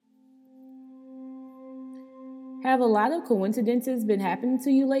Have a lot of coincidences been happening to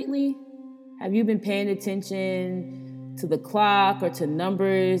you lately? Have you been paying attention to the clock or to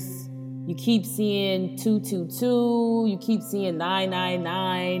numbers? You keep seeing 222, you keep seeing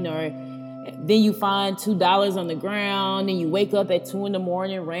 999, or then you find $2 on the ground and you wake up at 2 a.m.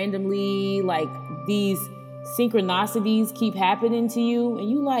 randomly. Like, these synchronicities keep happening to you, and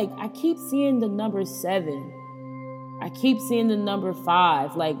you like, I keep seeing the number 7. I keep seeing the number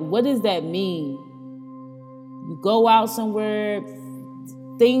 5. Like, what does that mean? You go out somewhere,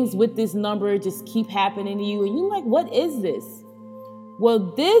 things with this number just keep happening to you, and you're like, what is this? Well,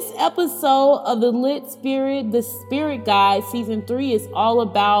 this episode of the Lit Spirit, the Spirit Guide, Season 3 is all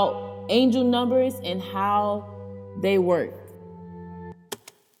about angel numbers and how they work.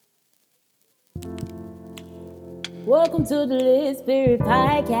 Welcome to the Lit Spirit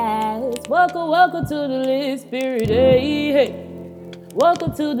Podcast. Welcome to the Lit Spirit. Hey.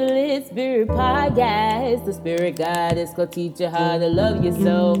 Welcome to the Lit Spirit Podcast. The Spirit Guide is gonna teach you how to love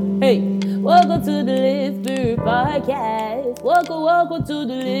yourself. Hey, welcome to the Lit Spirit Podcast. Welcome to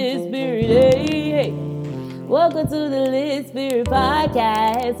the Lit Spirit. Hey. Welcome to the Lit Spirit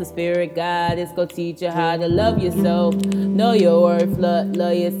Podcast. The Spirit Guide is gonna teach you how to love yourself. Know your worth, love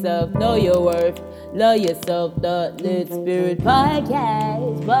yourself. Know your worth, love yourself. The Lit Spirit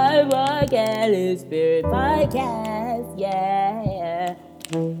Podcast. My podcast, Lit Spirit Podcast. Yeah.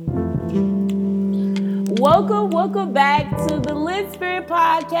 Welcome back to the Lit Spirit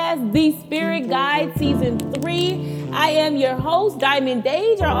Podcast, the Spirit Guide, Season 3. I am your host, Diamond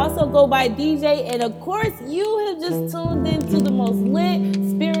Dage. I also go by DJ, and of course, you have just tuned into the most lit,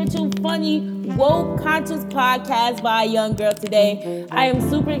 spiritual, funny, woke, conscious podcast by a young girl today. I am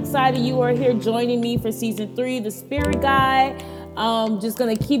super excited you are here joining me for Season 3, the Spirit Guide. Just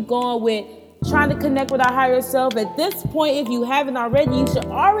gonna keep going with trying to connect with our higher self. At this point, if you haven't already, you should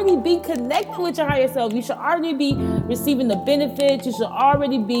already be connected with your higher self. You should already be receiving the benefits. You should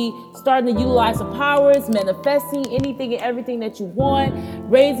already be starting to utilize the powers, manifesting anything and everything that you want,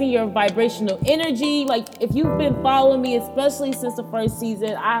 raising your vibrational energy. Like, if you've been following me, especially since the first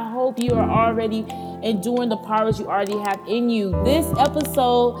season, I hope you are already enjoying the powers you already have in you. This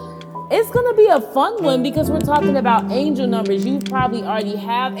episode, it's going to be a fun one because we're talking about angel numbers. You probably already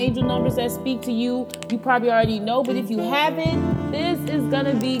have angel numbers that speak to you. You probably already know, but if you haven't, this is going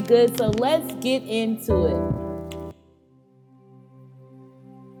to be good. So let's get into it.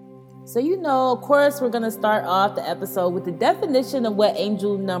 So, of course, we're going to start off the episode with the definition of what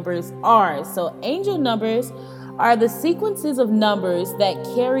angel numbers are. So angel numbers are the sequences of numbers that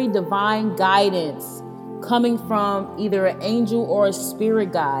carry divine guidance, coming from either an angel or a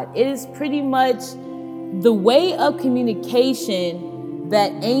spirit guide. It is pretty much the way of communication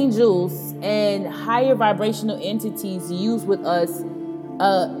that angels and higher vibrational entities use with us,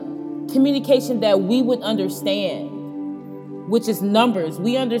 communication that we would understand, which is numbers.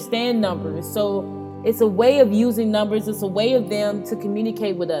 We understand numbers. So it's a way of using numbers. It's a way of them to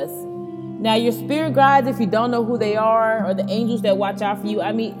communicate with us. Now, your spirit guides, if you don't know who they are, or the angels that watch out for you,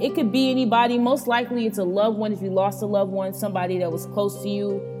 I mean, it could be anybody. Most likely it's a loved one if you lost a loved one, somebody that was close to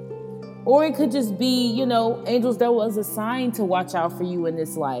you. Or it could just be, angels that was assigned to watch out for you in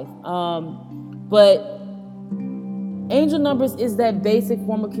this life. But angel numbers is that basic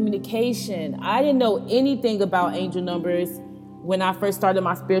form of communication. I didn't know anything about angel numbers when I first started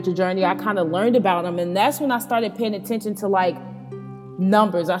my spiritual journey. I kind of learned about them, and that's when I started paying attention to,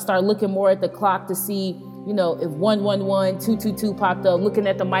 numbers. I started looking more at the clock to see, if 111, 222 popped up, looking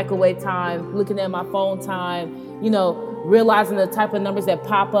at the microwave time, looking at my phone time, realizing the type of numbers that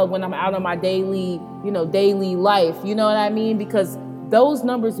pop up when I'm out on my daily life. You know what I mean? Because those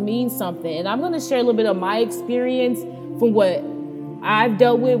numbers mean something. And I'm going to share a little bit of my experience from what I've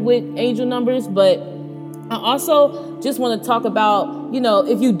dealt with angel numbers, but I also just want to talk about,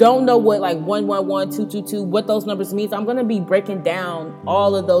 if you don't know what 111, 222, what those numbers means, I'm going to be breaking down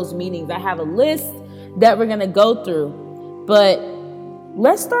all of those meanings. I have a list that we're going to go through, but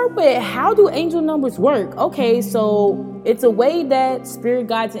let's start with, how do angel numbers work? Okay, so it's a way that spirit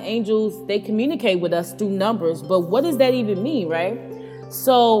guides and angels, they communicate with us through numbers, but what does that even mean, right?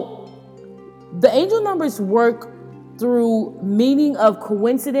 So the angel numbers work through meaning of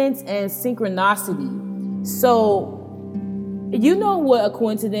coincidence and synchronicity. So, you know what a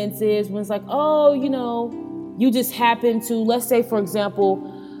coincidence is when it's like, you just happen to, let's say, for example,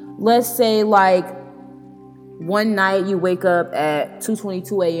 one night you wake up at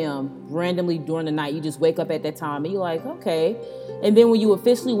 2:22 a.m. randomly during the night. You just wake up at that time and you're like, okay. And then when you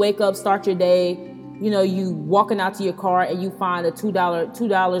officially wake up, start your day, you walking out to your car and you find a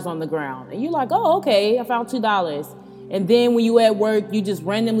 $2 on the ground. And you're like, oh, okay, I found $2. And then when you at work, you just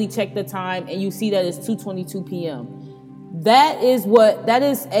randomly check the time and you see that it's 2:22 p.m. That's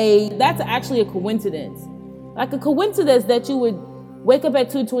actually a coincidence. Like a coincidence that you would wake up at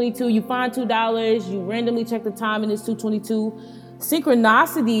 2:22, you find $2, you randomly check the time and it's 2:22.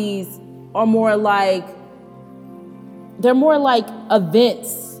 Synchronicities are more like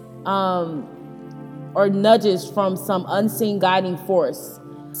events or nudges from some unseen guiding force.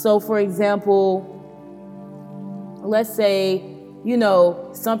 So for example, let's say,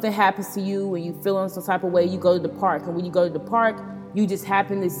 something happens to you and you feel in some type of way, you go to the park. And when you go to the park, you just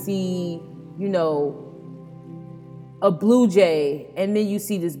happen to see, a blue jay. And then you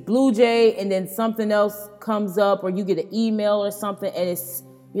see this blue jay and then something else comes up, or you get an email or something and it's,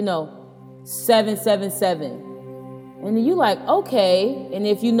 777. And then you like, okay. And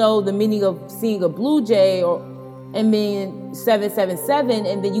if you know the meaning of seeing a blue jay and then 777,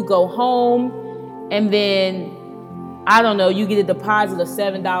 and then you go home and then, I don't know, you get a deposit of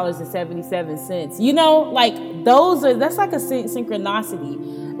 $7.77. That's like a synchronicity.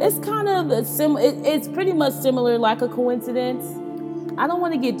 It's kind of it's pretty much similar, like a coincidence. I don't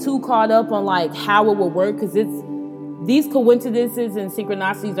want to get too caught up on like how it would work, because these coincidences and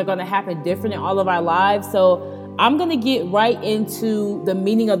synchronicities are going to happen different in all of our lives. So I'm going to get right into the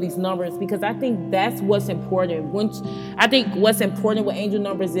meaning of these numbers, because I think that's what's important. I think what's important with angel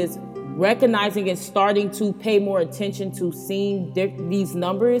numbers is recognizing and starting to pay more attention to seeing these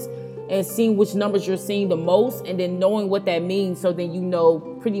numbers and seeing which numbers you're seeing the most, and then knowing what that means, so then you know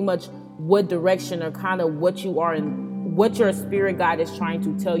pretty much what direction or kind of what you are and what your spirit guide is trying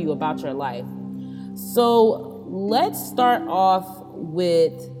to tell you about your life. So let's start off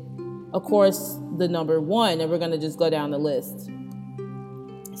with, of course, the number 1, and we're going to just go down the list.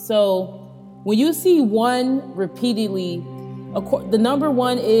 So when you see 1 repeatedly, the number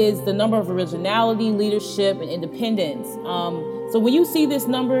 1 is the number of originality, leadership, and independence. So when you see this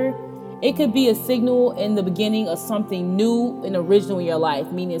number, it could be a signal in the beginning of something new and original in your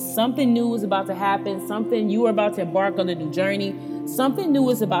life, meaning something new is about to happen, something you are about to embark on a new journey, something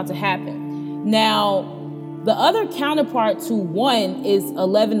new is about to happen. Now, the other counterpart to 1 is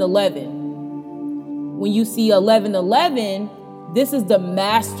 1111. When you see 1111, this is the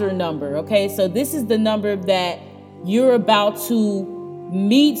master number, okay? So this is the number that you're about to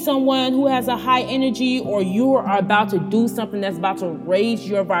meet someone who has a high energy, or you are about to do something that's about to raise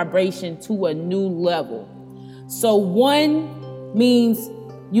your vibration to a new level. So 1 means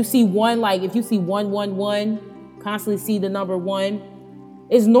you see 1, like if you see 111, constantly see the number 1,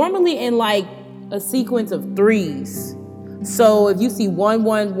 it's normally in like a sequence of 3s. So if you see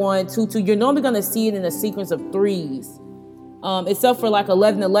 11122, you're normally going to see it in a sequence of 3s. Except for like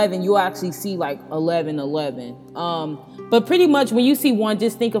 1111, you'll actually see like 1111. But pretty much when you see 1,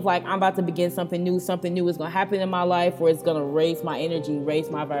 just think of like, I'm about to begin something new. Something new is going to happen in my life, or it's going to raise my energy,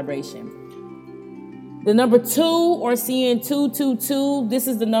 raise my vibration. The number 2, or seeing 222, this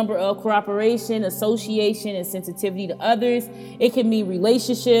is the number of cooperation, association, and sensitivity to others. It can mean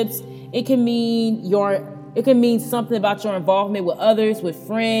relationships. It can mean something about your involvement with others, with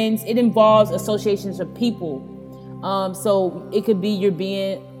friends. It involves associations of people. So it could be you're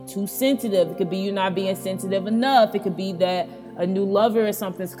being too sensitive. It could be you're not being sensitive enough. It could be that a new lover or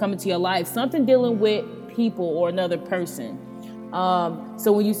something's coming to your life. Something dealing with people or another person.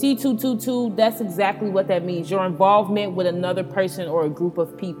 So when you see 222, that's exactly what that means. Your involvement with another person or a group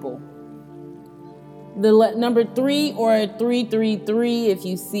of people. The number 3, or 333, if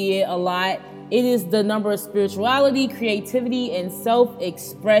you see it a lot, it is the number of spirituality, creativity, and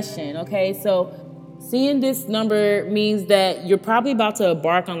self-expression. Okay, so seeing this number means that you're probably about to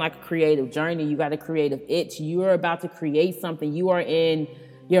embark on like a creative journey. You got a creative itch. You are about to create something.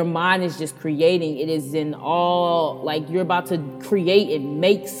 Your mind is just creating. It is in all, like you're about to create and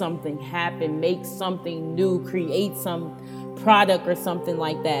make something happen, make something new, create some product or something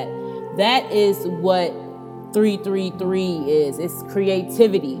like that. That is what 333 is. It's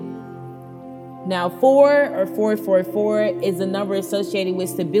creativity. Now, 4, or 444, is a number associated with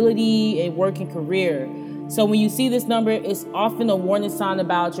stability and work and career. So when you see this number, it's often a warning sign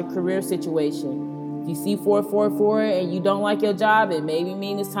about your career situation. If you see 444 and you don't like your job, it may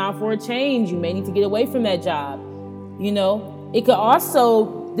mean it's time for a change. You may need to get away from that job. It could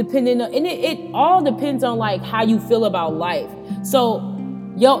also it all depends on like how you feel about life. So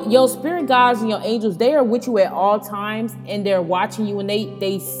your spirit guides and your angels, they are with you at all times, and they're watching you, and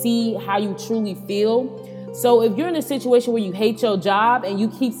they see how you truly feel. So if you're in a situation where you hate your job and you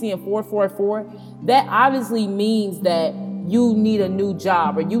keep seeing 444, that obviously means that you need a new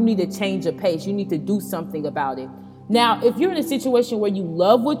job, or you need to change your pace. You need to do something about it. Now, if you're in a situation where you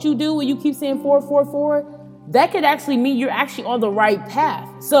love what you do and you keep saying 444, that could actually mean you're actually on the right path.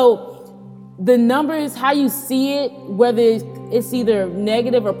 So the numbers, how you see it, whether it's either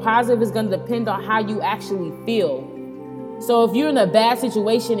negative or positive, is going to depend on how you actually feel. So if you're in a bad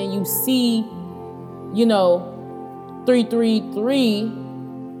situation and you see, 333,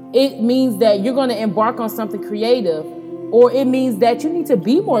 it means that you're going to embark on something creative, or it means that you need to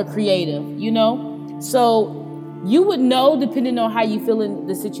be more creative, So you would know depending on how you feel in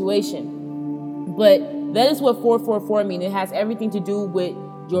the situation. But that is what 444 means. It has everything to do with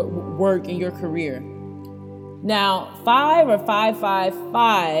your work and your career. Now, 5 or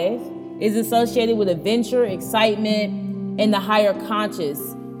 555 is associated with adventure, excitement, and the higher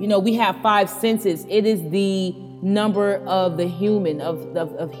conscious. We have 5 senses. It is the number of the human,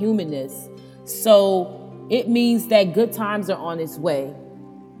 of humanness. So it means that good times are on its way.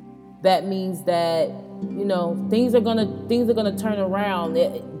 That means that, things are gonna turn around.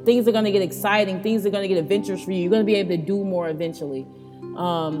 Things are gonna get exciting. Things are gonna get adventurous for you. You're gonna be able to do more eventually.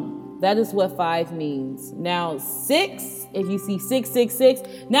 That is what 5 means. Now 6, if you see 666,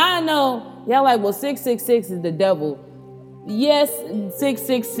 now I know y'all like, well, 666 is the devil. Yes,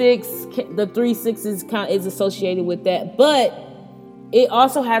 666, the 3 6s is associated with that, but it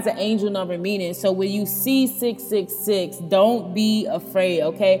also has an angel number meaning. So when you see 666, don't be afraid,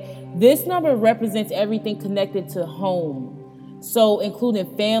 okay? This number represents everything connected to home. So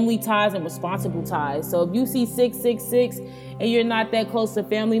including family ties and responsible ties. So if you see 666 and you're not that close to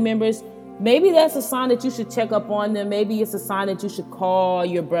family members, maybe that's a sign that you should check up on them. Maybe it's a sign that you should call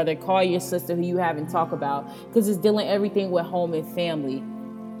your brother, call your sister who you haven't talked about, because it's dealing everything with home and family.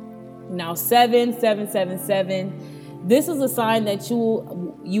 Now 777. This is a sign that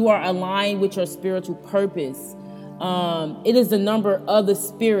you are aligned with your spiritual purpose. It is the number of the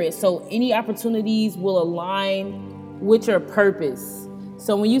spirit. So any opportunities will align with your purpose.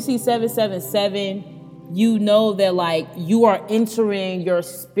 So when you see 777, you know that like you are entering your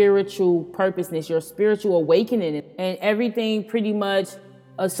spiritual purposeness, your spiritual awakening, and everything pretty much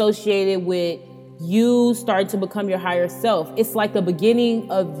associated with you starting to become your higher self. It's like the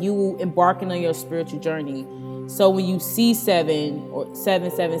beginning of you embarking on your spiritual journey. So when you see 7 or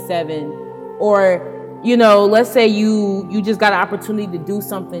 777, or, let's say you just got an opportunity to do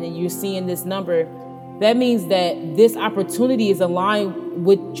something and you're seeing this number, that means that this opportunity is aligned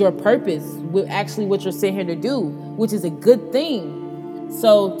with your purpose, with actually what you're sitting here to do, which is a good thing.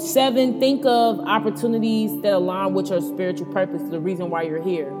 So 7, think of opportunities that align with your spiritual purpose, the reason why you're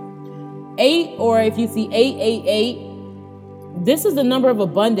here. 8, or if you see 888, this is the number of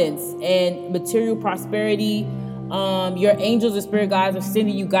abundance and material prosperity. Your angels and spirit guides are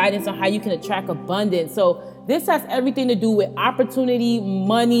sending you guidance on how you can attract abundance. So this has everything to do with opportunity,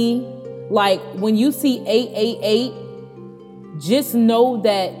 money. Like when you see 888, just know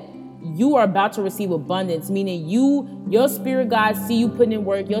that you are about to receive abundance, meaning your spirit guides see you putting in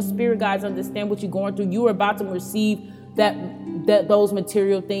work. Your spirit guides understand what you're going through. You are about to receive those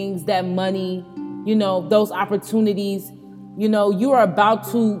material things, that money, those opportunities. You are about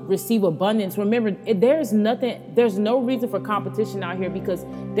to receive abundance. Remember, there's no reason for competition out here, because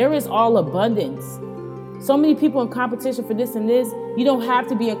there is all abundance. So many people in competition for this and this. You don't have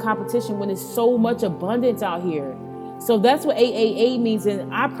to be in competition when there's so much abundance out here. So that's what 888 means.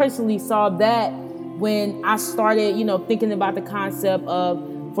 And I personally saw that when I started, thinking about the concept of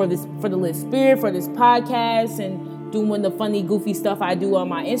for the Lit Spirit, for this podcast, and doing the funny, goofy stuff I do on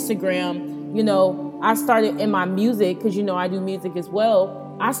my Instagram. I started in my music, because I do music as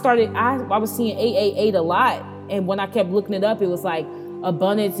well. I was seeing 888 a lot, and when I kept looking it up, it was like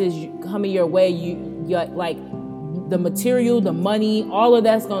abundance is coming your way. You like the material, the money, all of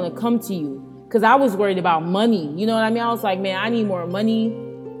that's gonna come to you. Because I was worried about money, you know what I mean? I was like, man, I need more money,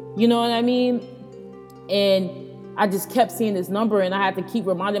 you know what I mean? And I just kept seeing this number, and I had to keep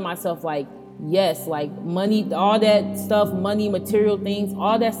reminding myself, like, yes, like money, all that stuff, money, material things,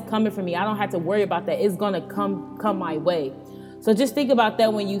 all that's coming for me. I don't have to worry about that. It's gonna come my way. So just think about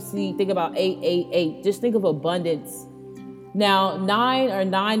that when you think about 888. Just think of abundance. Now, 9 or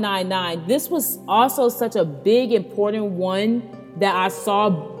 999. This was also such a big, important one that I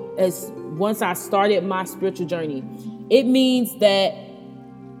saw as once I started my spiritual journey. It means that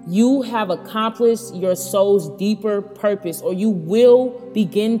you have accomplished your soul's deeper purpose, or you will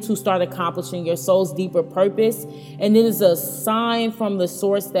begin to start accomplishing your soul's deeper purpose. And it is a sign from the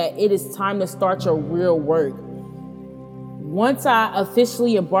source that it is time to start your real work. Once I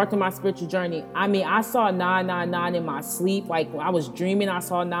officially embarked on my spiritual journey, I saw 999 in my sleep. Like I was dreaming, I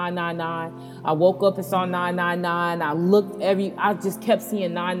saw 999. I woke up and saw 999. I just kept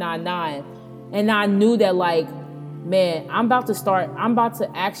seeing 999. And I knew that like man, I'm about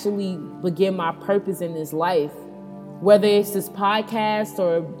to actually begin my purpose in this life. Whether it's this podcast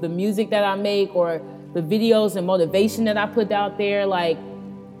or the music that I make or the videos and motivation that I put out there, like,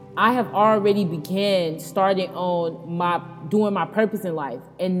 I have already began starting on doing my purpose in life.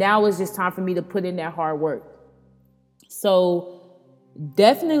 And now it's just time for me to put in that hard work. So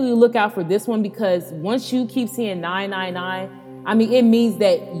definitely look out for this one, because once you keep seeing 999, I mean, it means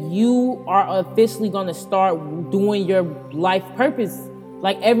that you are officially going to start doing your life purpose.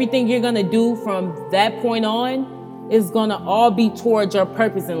 Like, everything you're going to do from that point on is going to all be towards your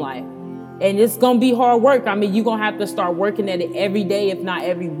purpose in life. And it's going to be hard work. I mean, you're going to have to start working at it every day, if not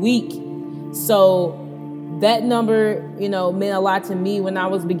every week. So that number, meant a lot to me when I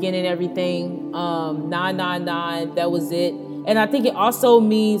was beginning everything. 999, that was it. And I think it also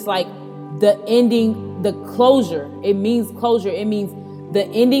means like the ending, the closure. It means closure. It means the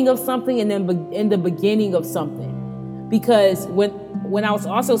ending of something and then in the beginning of something. Because when I was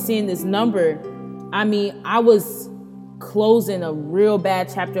also seeing this number, I mean, I was closing a real bad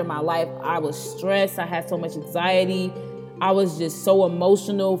chapter in my life. I was stressed. I had so much anxiety. I was just so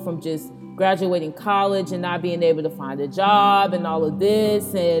emotional from just graduating college and not being able to find a job and all of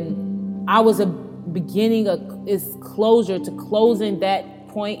this. And I was beginning its closure to closing that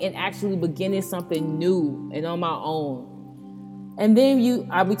point and actually beginning something new and on my own. And then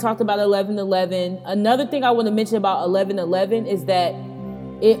we talked about 1111. Another thing I want to mention about 1111 is that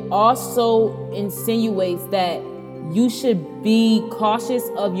it also insinuates that you should be cautious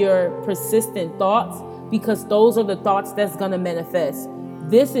of your persistent thoughts, because those are the thoughts that's going to manifest.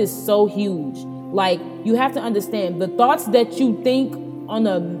 This is so huge. Like, you have to understand, the thoughts that you think on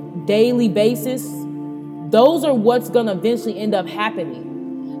a daily basis, those are what's going to eventually end up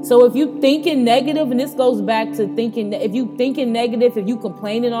happening. So if you thinking negative, and this goes back to thinking, if you thinking negative, if you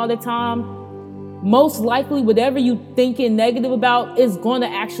complaining all the time, most likely whatever you thinking negative about is going to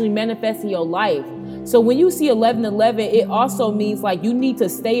actually manifest in your life. So when you see 1111, it also means like you need to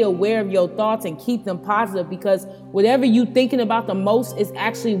stay aware of your thoughts and keep them positive, because whatever you thinking about the most is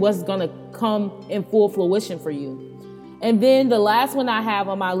actually what's going to come in full fruition for you. And then the last one I have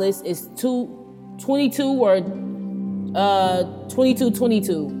on my list is 22 or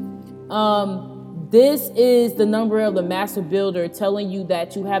 2222. This is the number of the master builder, telling you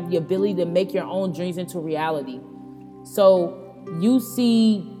that you have the ability to make your own dreams into reality. So you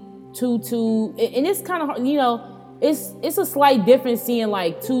see 22, and it's kind of hard, it's a slight difference seeing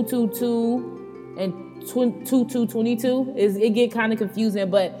like 222 and 2222. It get kind of confusing,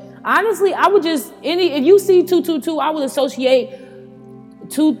 but honestly, I would just, if you see 222, I would associate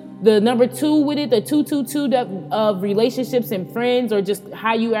the number 2 with it, the 222 of relationships and friends, or just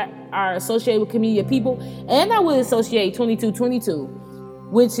how you are associated with community of people. And I would associate 2222,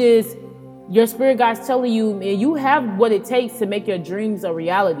 which is your spirit guides telling you, man, you have what it takes to make your dreams a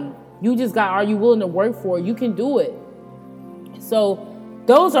reality. You just are you willing to work for it? You can do it. So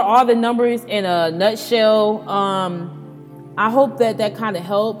those are all the numbers in a nutshell. I hope that kind of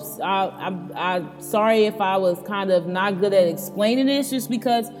helps. I'm sorry if I was kind of not good at explaining this, just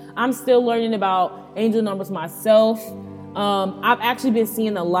because I'm still learning about angel numbers myself. I've actually been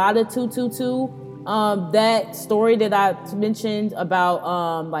seeing a lot of 222. That story that I mentioned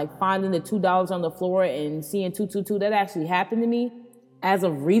about like finding the $2 on the floor and seeing 222, that actually happened to me as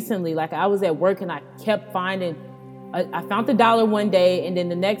of recently. Like, I was at work and I kept finding, I found the $1 one day, and then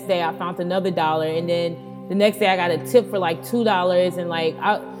the next day I found another $1, and then the next day I got a tip for like $2, and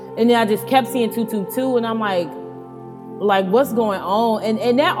then I just kept seeing 222, and I'm like what's going on?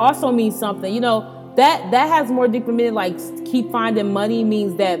 And that also means something, that has more deeper meaning. Like, keep finding money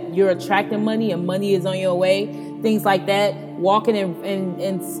means that you're attracting money and money is on your way. Things like that. Walking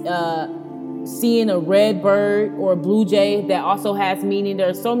and seeing a red bird or a blue jay, that also has meaning. There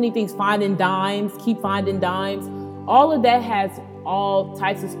are so many things. Finding dimes, keep finding dimes. All of that has all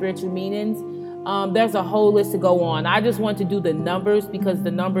types of spiritual meanings. There's a whole list to go on. I just want to do the numbers because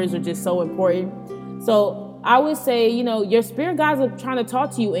the numbers are just so important. So I would say, your spirit guides are trying to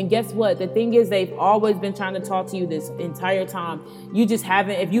talk to you. And guess what? The thing is, they've always been trying to talk to you this entire time. You just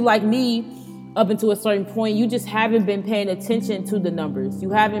haven't, if you like me, up until a certain point, you just haven't been paying attention to the numbers. You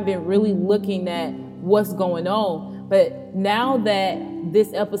haven't been really looking at what's going on. But now that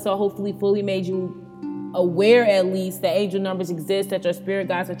this episode hopefully fully made you aware, at least, that angel numbers exist, that your spirit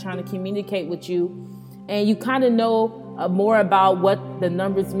guides are trying to communicate with you, and you kind of know more about what the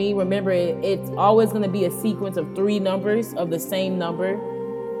numbers mean. Remember, it's always going to be a sequence of 3 numbers of the same number.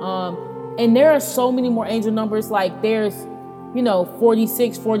 And there are so many more angel numbers. Like, there's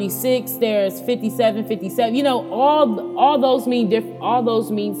 46, 46, there's 57, 57. All those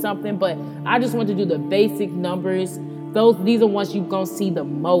mean something, but I just want to do the basic numbers. These are ones you're going to see the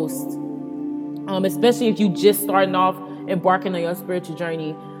most. Especially if you just starting off embarking on your spiritual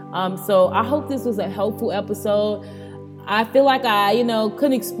journey. So I hope this was a helpful episode. I feel like I,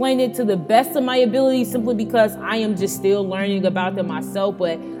 couldn't explain it to the best of my ability simply because I am just still learning about them myself.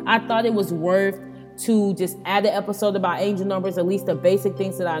 But I thought it was worth to just add an episode about angel numbers, at least the basic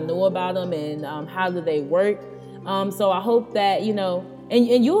things that I know about them and how do they work. So I hope that,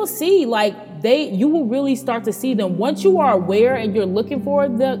 and you'll see, you will really start to see them. Once you are aware and you're looking for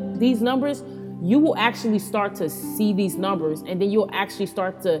these numbers, you will actually start to see these numbers, and then you'll actually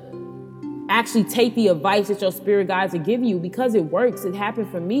start to take the advice that your spirit guides are giving you, because it works. It happened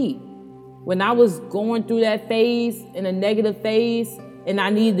for me. When I was going through that phase, in a negative phase, and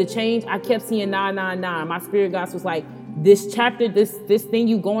I needed to change, I kept seeing 999. My spirit guides was like, this chapter, this thing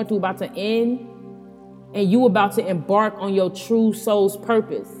you going through about to end, and you about to embark on your true soul's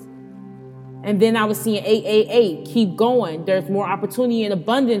purpose. And then I was seeing 888, keep going. There's more opportunity and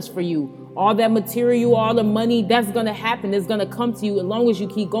abundance for you. All that material, all the money, that's going to happen. It's going to come to you as long as you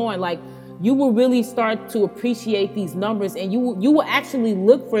keep going. You will really start to appreciate these numbers, and you will actually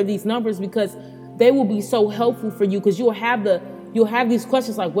look for these numbers because they will be so helpful for you, because you'll have these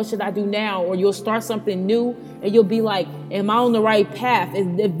questions like, what should I do now? Or you'll start something new and you'll be like, am I on the right path?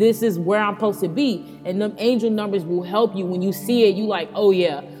 If this is where I'm supposed to be? And them angel numbers will help you. When you see it, you like, oh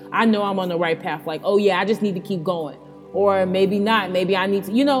yeah, I know I'm on the right path. Like, oh yeah, I just need to keep going. Or maybe not. Maybe I need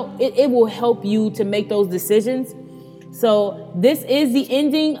to, it will help you to make those decisions. So this is the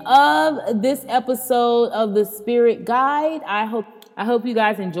ending of this episode of the Spirit Guide. I hope you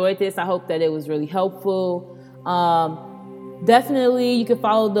guys enjoyed this. I hope that it was really helpful. Definitely, you can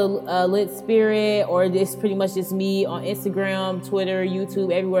follow the Lit Spirit, or this pretty much just me on Instagram, Twitter,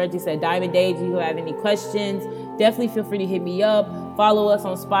 YouTube, everywhere. Just at Diamond Days. If you have any questions, definitely feel free to hit me up. Follow us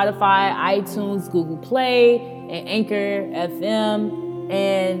on Spotify, iTunes, Google Play, and Anchor FM.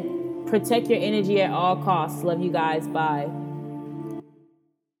 And protect your energy at all costs. Love you guys. Bye.